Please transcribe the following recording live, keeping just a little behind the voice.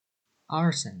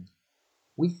Arson.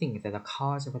 We think that the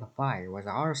cause of the fire was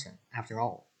arson, after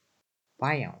all.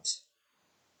 Buyout.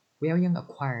 William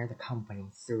acquired the company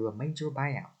through a major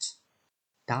buyout.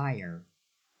 Dire.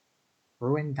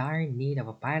 We're in dire need of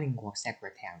a bilingual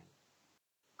secretary.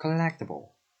 Collectible.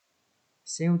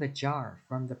 Save the jar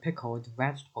from the pickled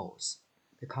vegetables,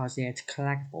 because it's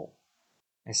collectible.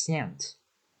 Ascent.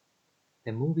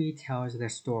 The movie tells the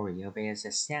story of its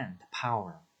ascent to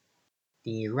power.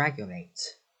 Deregulate.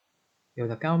 If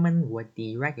the government would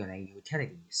deregulate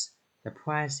utilities, the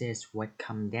prices would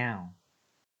come down.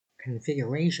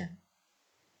 Configuration.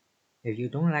 If you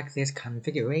don't like this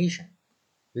configuration,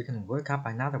 we can work up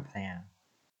another plan.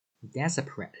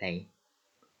 Desperately.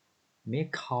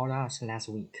 Mick called us last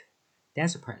week,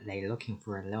 desperately looking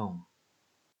for a loan.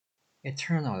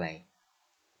 Eternally.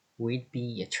 We'd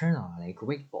be eternally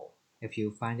grateful if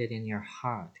you find it in your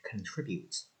heart to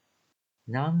contribute.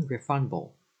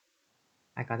 Non-refundable.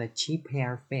 I got a cheap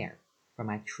airfare for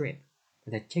my trip,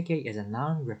 but the ticket is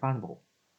non-refundable.